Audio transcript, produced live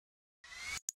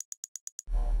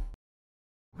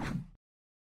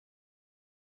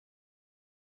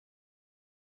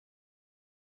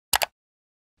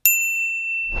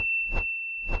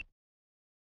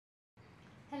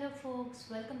folks,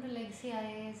 welcome to Legacy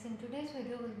IAS. In today's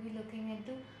video, we'll be looking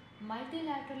into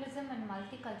multilateralism and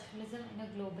multiculturalism in a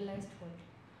globalized world.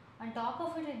 On top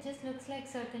of it, it just looks like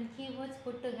certain keywords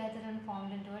put together and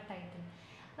formed into a title.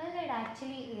 Well, it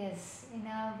actually is in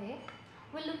a way.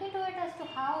 We'll look into it as to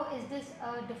how is this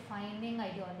a defining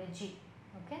ideology.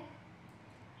 Okay.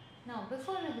 Now,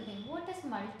 before we begin, what is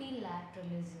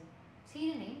multilateralism?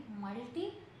 See the name,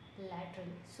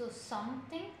 multilateral. So,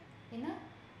 something in a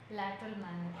lateral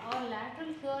manner, or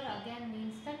lateral here again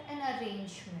means that an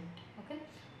arrangement. Okay,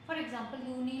 for example,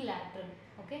 unilateral.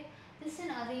 Okay, this is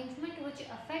an arrangement which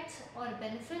affects or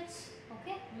benefits,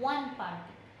 okay, one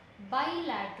party.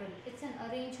 Bilateral, it's an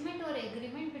arrangement or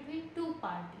agreement between two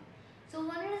parties. So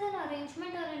one is an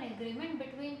arrangement or an agreement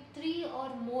between three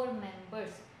or more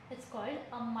members. It's called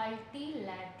a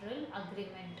multilateral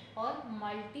agreement or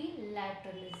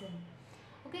multilateralism.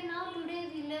 Okay, now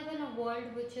today we live in a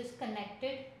world which is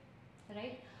connected,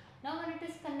 right? Now when it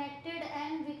is connected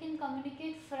and we can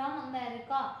communicate from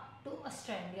America to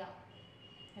Australia,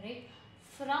 right?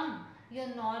 From your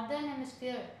northern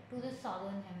hemisphere to the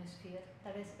southern hemisphere,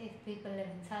 that is if people live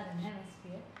in southern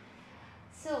hemisphere.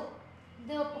 So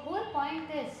the whole point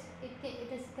is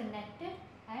it is connected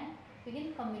and we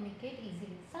can communicate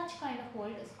easily. Such kind of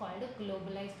world is called a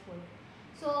globalized world.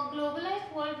 So a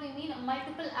globalized world, we mean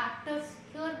multiple actors.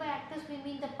 Here by actors we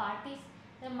mean the parties.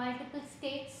 There are multiple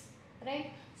states,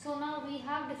 right? So now we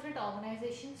have different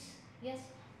organizations. Yes,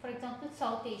 for example,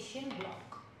 South Asian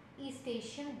bloc, East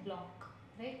Asian bloc,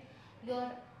 right?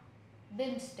 Your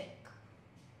BIMSTEC,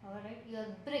 alright, your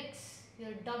BRICS,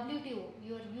 your WTO,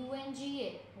 your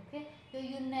UNGA, okay, your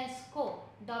UNESCO,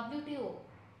 WTO,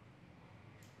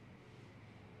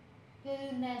 your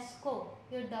UNESCO,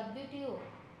 your WTO.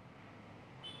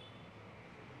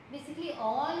 Basically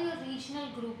all your regional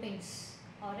groupings,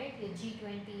 alright, your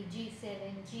G20,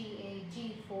 G7, G8,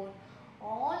 G4,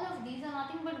 all of these are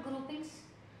nothing but groupings.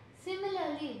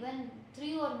 Similarly, when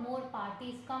three or more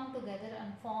parties come together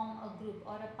and form a group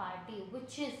or a party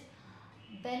which is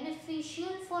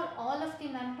beneficial for all of the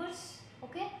members,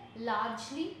 okay,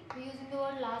 largely, we are using the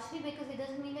word largely because it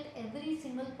doesn't mean that every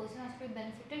single person has to be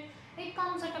benefited. It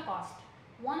comes at a cost.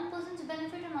 One person's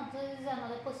benefit and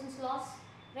another person's loss,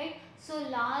 right? So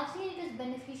largely it is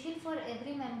beneficial for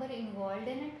every member involved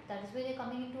in it. That is why they are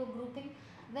coming into a grouping.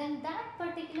 When that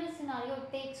particular scenario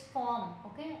takes form,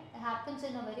 okay, happens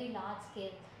in a very large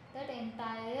scale, that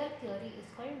entire theory is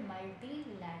called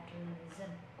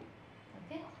multilateralism.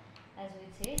 Okay, as we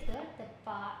say here,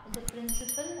 the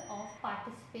principle of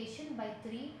participation by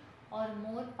three or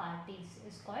more parties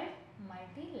is called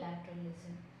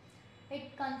multilateralism.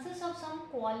 It consists of some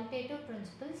qualitative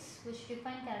principles which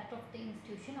define character of the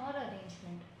institution or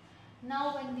arrangement.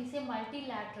 Now when we say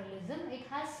multilateralism, it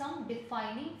has some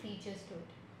defining features to it.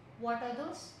 What are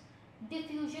those?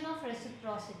 Diffusion of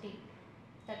reciprocity.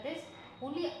 That is,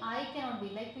 only I cannot be,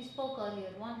 like we spoke earlier,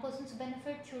 one person's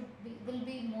benefit will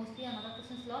be mostly another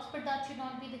person's loss, but that should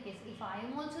not be the case. If I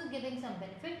am also giving some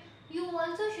benefit, you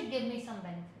also should give me some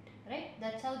benefit, right?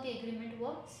 That's how the agreement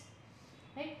works,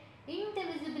 right?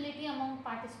 Indivisibility among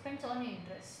participants on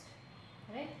interest,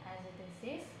 right? As it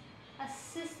says, a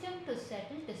system to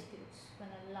settle disputes. When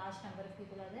a large number of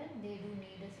people are there, they do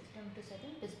need a system to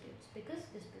settle disputes because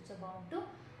disputes are bound to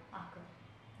occur.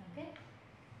 Okay.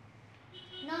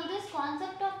 Now this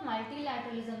concept of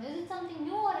multilateralism, is it something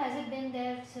new or has it been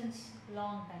there since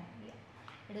long time? Yeah,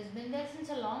 it has been there since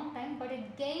a long time, but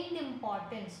it gained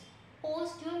importance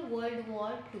post your World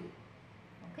War II.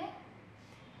 Okay.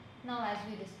 Now as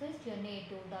we discussed, your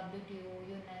NATO, WTO,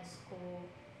 UNESCO,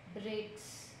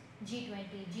 BRICS,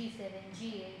 G20, G7,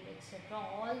 G8, etc.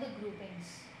 all the groupings,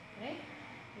 right,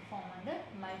 we form under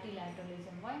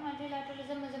multilateralism. Why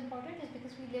multilateralism is important is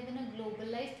because we live in a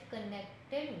globalized,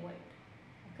 connected world.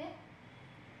 Okay.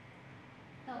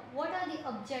 Now what are the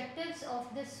objectives of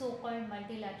this so-called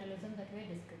multilateralism that we are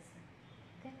discussing?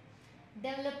 Okay.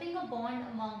 Developing a bond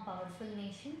among powerful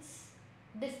nations,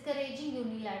 discouraging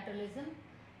unilateralism,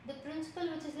 the principle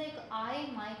which is like I,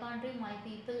 my country, my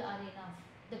people are enough,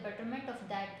 the betterment of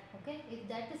that. Okay, if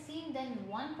that is seen, then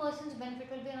one person's benefit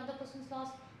will be another person's loss.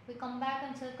 We come back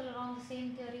and circle around the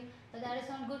same theory, but that is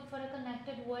not good for a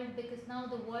connected world because now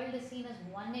the world is seen as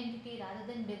one entity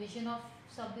rather than division of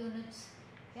subunits.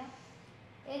 Yeah,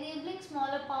 enabling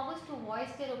smaller powers to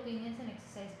voice their opinions and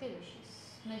exercise their wishes.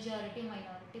 Majority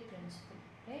minority principle,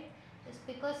 right? Just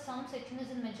because some section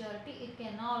is in majority, it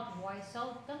cannot voice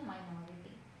out the minority.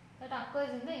 That occurs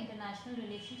in the international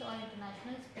relations or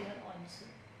international sphere also.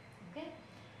 Okay.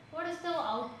 What is the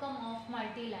outcome of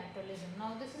multilateralism?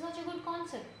 Now this is such a good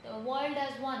concept. The world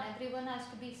as one, everyone has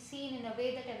to be seen in a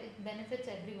way that it benefits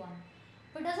everyone.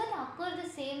 But does it occur the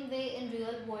same way in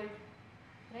real world,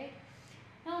 right?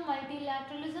 Now,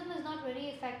 multilateralism is not very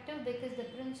effective because the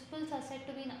principles are said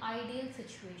to be an ideal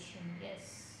situation.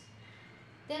 Yes,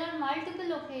 there are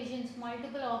multiple occasions,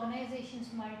 multiple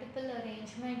organizations, multiple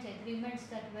arrangements, agreements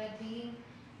that were being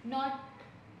not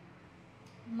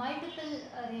multiple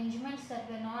arrangements that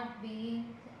were not being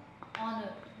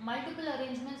honored. Multiple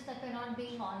arrangements that were not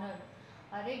being honored.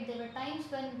 Alright, there were times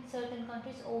when certain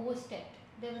countries overstepped.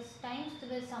 There were times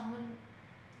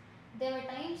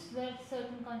where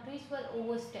certain countries were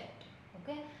overstepped.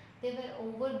 Okay, they were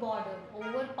overbordered,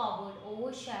 overpowered,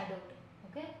 overshadowed.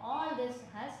 Okay, all this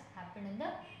has happened in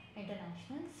the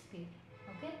international sphere.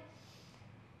 Okay,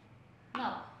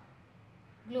 now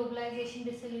globalization,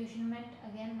 disillusionment,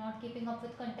 again not keeping up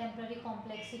with contemporary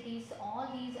complexities, all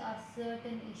these are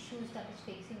certain issues that is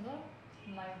facing the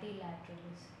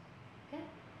multilateralism. Okay,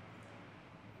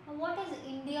 now what is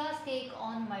India's take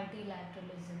on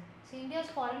multilateralism? So India's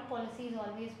foreign policy is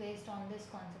always based on this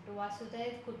concept,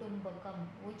 Vasudhaiv Kutumbakam,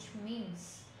 which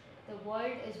means the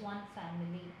world is one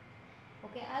family.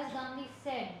 Okay, as Gandhi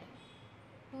said,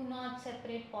 do not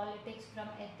separate politics from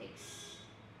ethics.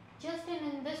 Just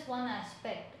in this one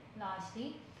aspect,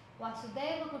 largely,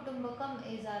 Vasudhaiva Kutumbakam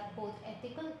is our both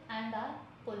ethical and our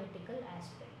political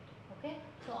aspect. Okay,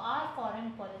 so our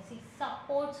foreign policy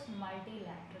supports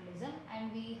multilateralism,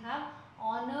 and we have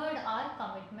honored our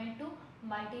commitment to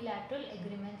multilateral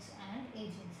agreements and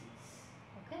agencies.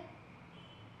 Okay.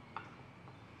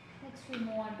 Next we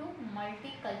move on to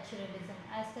multiculturalism.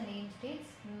 As the name states,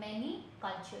 many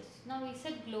cultures. Now we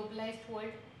said globalized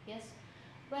world, yes.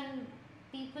 When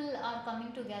people are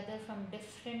coming together from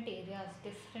different areas,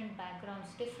 different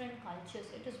backgrounds, different cultures,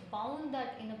 it is bound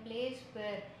that in a place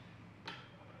where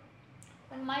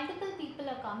when multiple people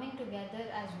are coming together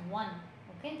as one,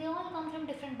 okay, they all come from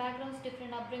different backgrounds,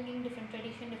 different upbringing, different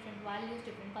tradition, different values,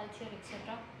 different culture,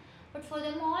 etc. But for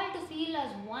them all to feel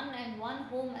as one and one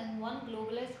home and one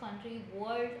globalized country,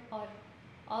 world or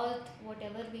earth,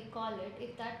 whatever we call it,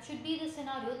 if that should be the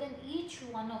scenario, then each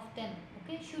one of them,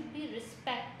 okay, should be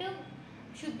respectable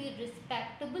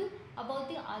about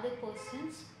the other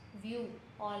person's view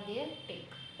or their take.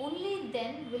 Only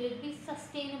then will it be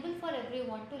sustainable for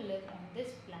everyone to live on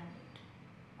this planet.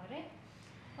 Alright.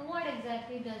 Now what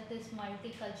exactly does this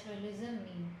multiculturalism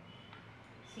mean?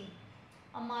 See,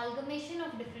 amalgamation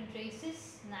of different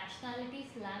races,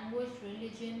 nationalities, language,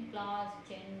 religion, class,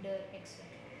 gender, etc.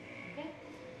 Okay.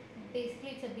 Basically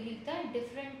it's a belief that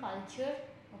different culture,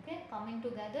 okay, coming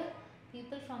together,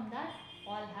 people from that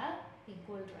all have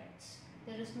equal rights.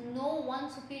 There is no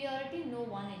one superiority, no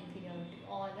one inferiority.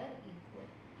 All are equal.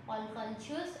 All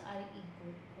cultures are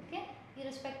equal. Okay,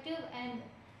 irrespective and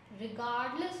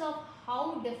regardless of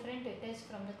how different it is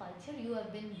from the culture you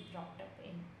have been brought up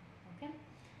in. Okay.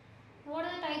 What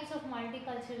are the types of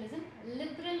multiculturalism?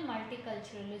 Liberal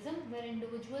multiculturalism, where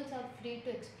individuals are free to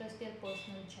express their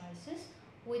personal choices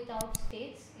without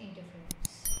state's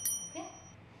interference. Okay.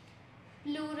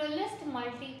 Pluralist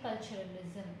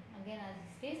multiculturalism, again as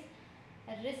it states,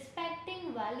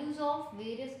 respecting values of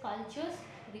various cultures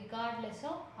regardless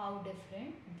of how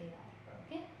different they are.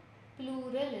 Okay.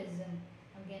 Pluralism,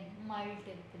 again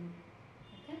multiple.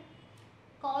 Okay.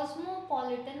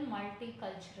 Cosmopolitan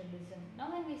multiculturalism. Now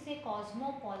when we say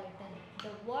cosmopolitan,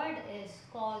 the word is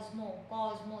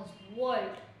cosmos,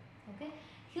 world. Okay.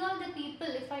 Here the people,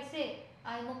 if I say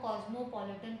I am a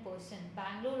cosmopolitan person,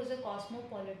 Bangalore is a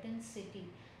cosmopolitan city.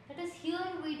 That is, here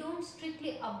we don't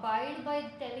strictly abide by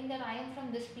telling that I am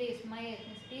from this place, my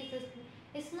ethnicity is this.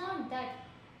 It's not that.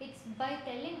 It's by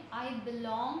telling I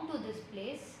belong to this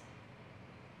place.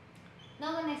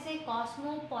 Now when I say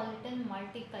cosmopolitan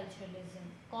multiculturalism,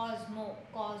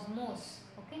 cosmos,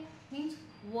 okay, means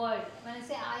world. When I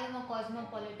say I am a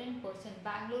cosmopolitan person,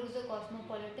 Bangalore is a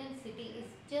cosmopolitan city,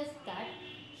 it's just that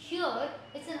here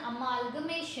it's an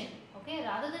amalgamation, okay,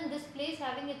 rather than this place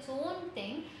having its own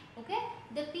thing, okay,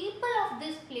 the people of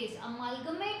this place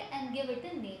amalgamate and give it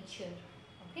a nature,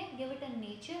 okay, give it a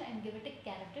nature and give it a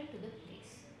character to the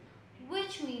place,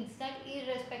 which means that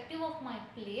irrespective of my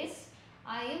place,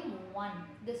 I am one.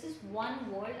 This is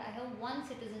one world. I have one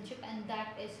citizenship, and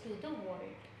that is to the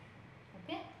world.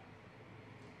 Okay.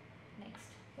 Next,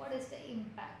 what is the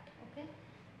impact? Okay.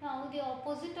 Now, the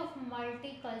opposite of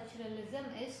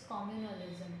multiculturalism is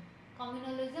communalism.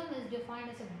 Communalism is defined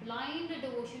as a blind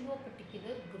devotion to a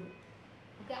particular group.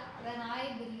 Okay. When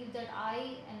I believe that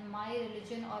I and my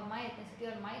religion or my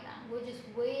ethnicity or my language is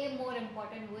way more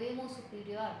important, way more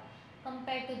superior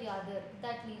compared to the other,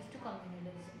 that leads to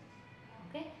communalism.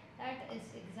 Okay, that is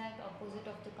exact opposite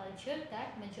of the culture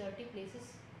that majority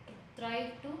places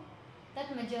thrive to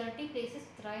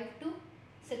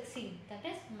succeed, that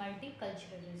is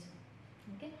multiculturalism.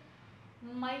 Okay,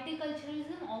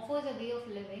 multiculturalism offers a way of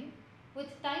living with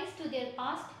ties to their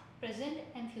past, present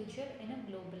and future in a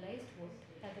globalized world.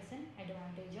 That is an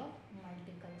advantage of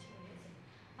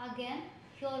multiculturalism. Again,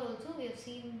 here also we have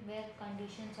seen where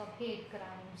conditions of hate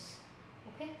crimes,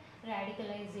 okay,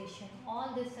 radicalization,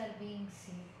 all this are being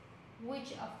seen,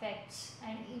 which affects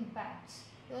and impacts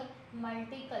your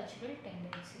multicultural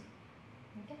tendency.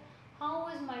 Okay, how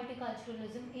is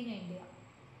multiculturalism in India?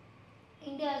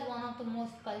 India is one of the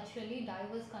most culturally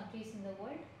diverse countries in the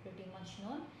world, pretty much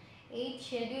known. 8th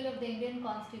schedule of the Indian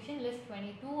Constitution lists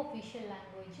 22 official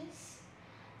languages.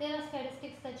 There are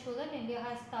statistics that show that India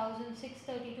has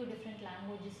 1,632 different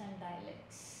languages and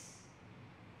dialects.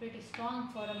 Pretty strong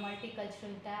for a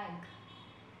multicultural tag.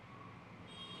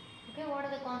 Okay, what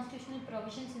are the constitutional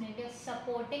provisions in India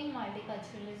supporting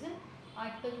multiculturalism?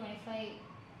 Article 25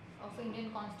 of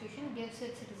Indian Constitution gives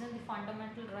its citizens the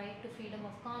fundamental right to freedom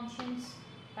of conscience,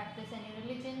 practice any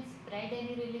religion, spread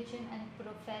any religion and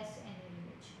profess any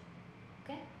religion.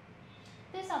 Okay,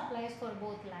 this applies for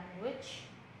both language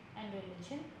and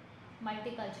religion.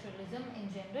 Multiculturalism in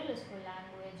general is for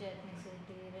language,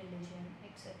 ethnicity, religion,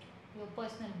 etc. Your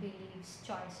personal beliefs,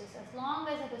 choices, as long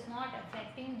as it is not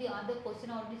affecting the other person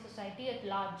or the society at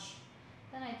large,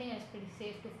 then I think it's pretty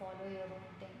safe to follow your own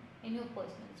thing in your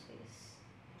personal space.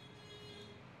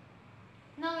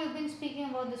 Now we've been speaking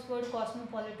about this word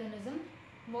cosmopolitanism.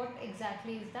 What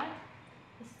exactly is that?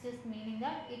 It's just meaning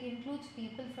that it includes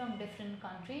people from different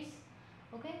countries.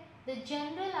 Okay, the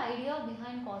general idea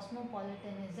behind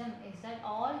cosmopolitanism is that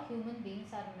all human beings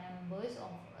are members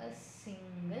of a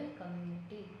single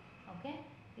community. Okay,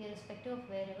 irrespective of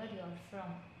wherever you are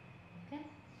from. Okay,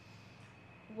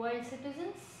 world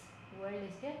citizens, world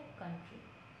is their country.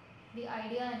 The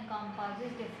idea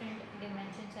encompasses different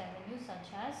dimensions avenues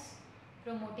such as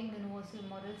promoting universal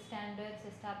moral standards,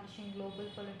 establishing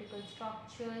global political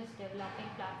structures, developing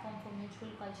platform for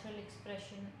mutual cultural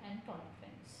expression and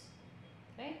tolerance.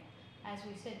 Right? As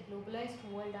we said, globalized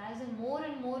world, as in more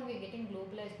and more we are getting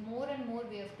globalized, more and more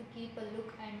we have to keep a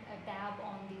look and a tab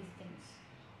on these things.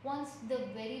 Once the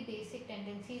very basic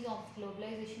tendencies of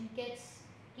globalization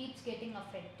keeps getting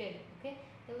affected, okay,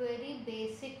 the very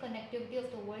basic connectivity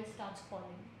of the world starts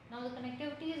falling. Now the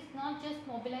connectivity is not just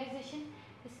mobilization,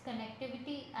 is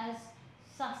connectivity as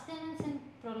sustenance in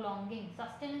prolonging,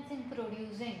 sustenance in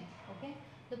producing, okay,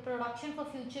 the production for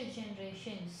future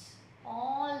generations.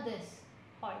 All this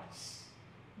halts.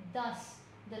 Thus,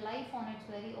 the life on its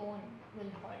very own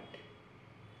will halt.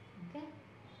 Okay.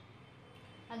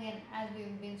 Again, as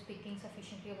we've been speaking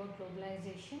sufficiently about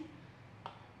globalization,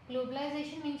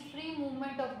 globalization means free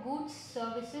movement of goods,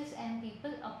 services, and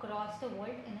people across the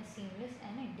world in a seamless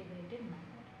and integrated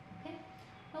manner. Okay.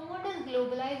 Now, what does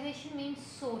globalization mean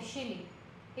socially?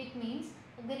 It means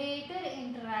greater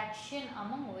interaction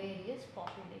among various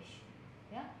populations.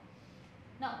 Yeah.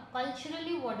 Now,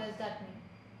 culturally, what does that mean?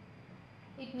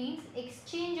 It means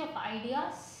exchange of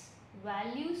ideas,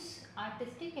 values,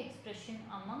 artistic expression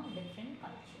among different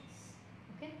cultures.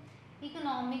 Okay.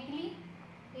 Economically,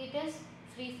 it is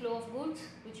free flow of goods,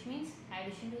 which means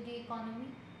addition to the economy.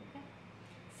 Okay.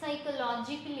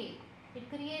 Psychologically, it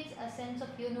creates a sense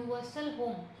of universal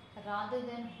home rather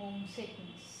than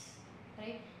homesickness.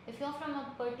 Right? If you are from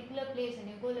a particular place and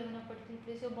you go live in a particular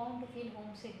place, you are bound to feel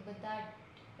homesick, but that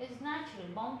is natural,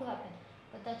 bound to happen.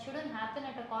 But that shouldn't happen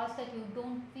at a cost that you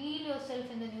don't feel yourself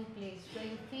in the new place, where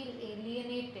you feel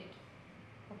alienated.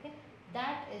 Okay,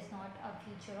 that is not a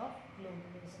feature of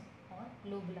globalism or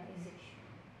globalization.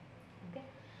 Okay.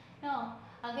 Now,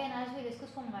 again, as we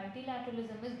discussed for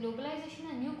multilateralism, is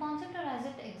globalization a new concept or has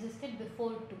it existed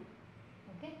before too?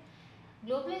 Okay,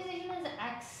 globalization has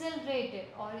accelerated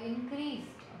or increased.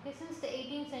 Okay, since the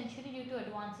 18th century due to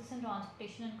advances in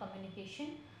transportation and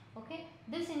communication. Okay,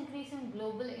 this increase in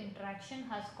global interaction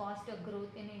has caused a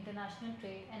growth in international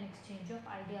trade and exchange of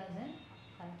ideas and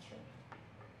culture.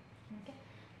 Okay,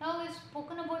 now we've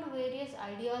spoken about various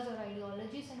ideas or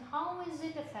ideologies and how is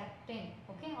it affecting,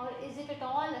 okay, or is it at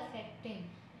all affecting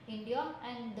India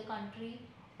and the country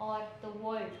or the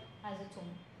world as its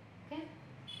own. Okay,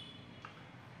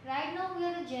 right now we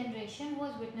are a generation who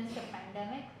has witnessed a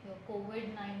pandemic,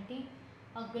 COVID-19.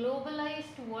 A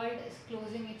globalized world is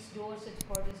closing its doors, its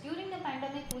borders. During the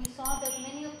pandemic, we saw that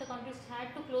many of the countries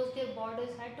had to close their borders,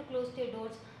 had to close their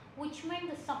doors, which meant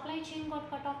the supply chain got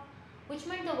cut off, which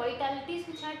meant the vitalities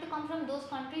which had to come from those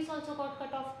countries also got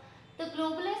cut off. The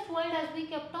globalized world, as we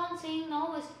kept on saying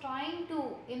now, is trying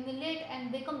to emulate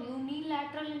and become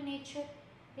unilateral in nature.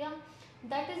 Yeah,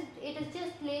 that is, it is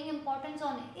just laying importance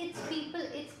on its people,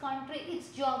 its country, its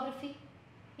geography.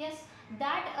 Yes,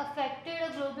 that affected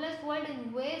a globalized world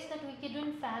in ways that we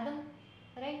couldn't fathom,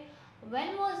 right?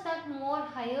 When was that more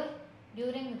higher?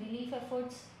 During relief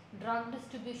efforts, drug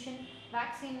distribution,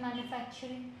 vaccine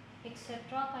manufacturing,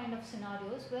 etc. kind of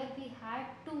scenarios where we had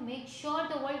to make sure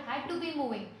the world had to be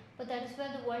moving, but that is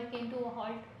where the world came to a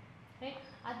halt, right?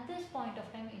 At this point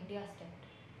of time, India stepped.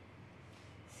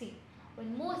 See,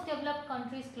 when most developed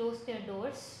countries closed their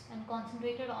doors and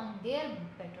concentrated on their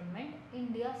betterment,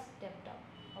 India stepped up.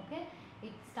 Okay,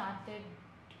 it started,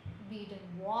 be it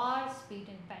in wars, be it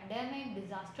in pandemic,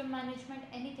 disaster management,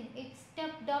 anything. It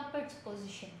stepped up its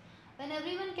position. When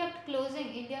everyone kept closing,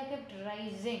 India kept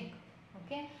rising.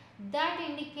 Okay, that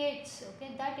indicates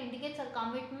a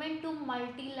commitment to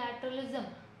multilateralism,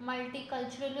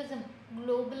 multiculturalism,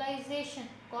 globalization,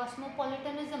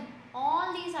 cosmopolitanism.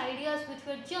 All these ideas, which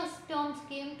were just terms,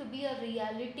 came to be a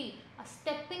reality, a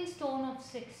stepping stone of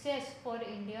success for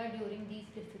India during these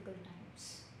difficult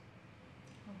times.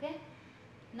 Okay,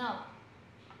 now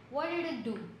what did it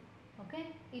do? Okay,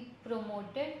 it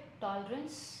promoted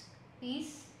tolerance,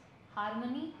 peace,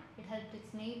 harmony. It helped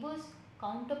its neighbors,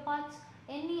 counterparts,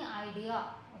 any idea,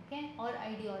 okay, or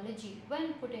ideology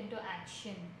when put into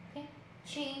action, okay,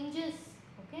 changes,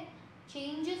 okay,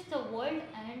 changes the world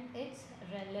and its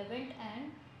relevant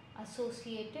and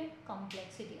associated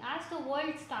complexity. As the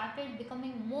world started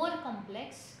becoming more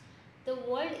complex, the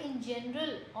world in general,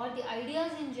 or the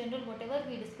ideas in general, whatever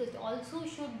we discussed, also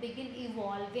should begin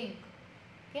evolving.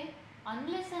 Okay,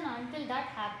 unless and until that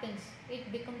happens,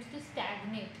 it becomes to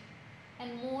stagnate,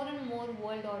 and more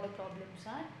world order problems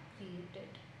are created.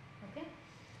 Okay,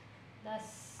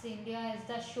 thus India is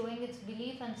thus showing its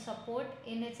belief and support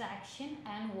in its action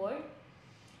and word.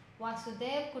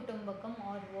 Vasudev Kutumbakam,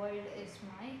 or world is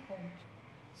my home.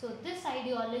 So this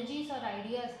ideologies or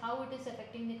ideas, how it is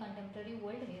affecting the contemporary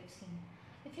world, we have seen.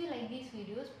 If you like these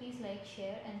videos, please like,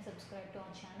 share and subscribe to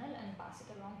our channel and pass it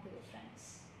along to your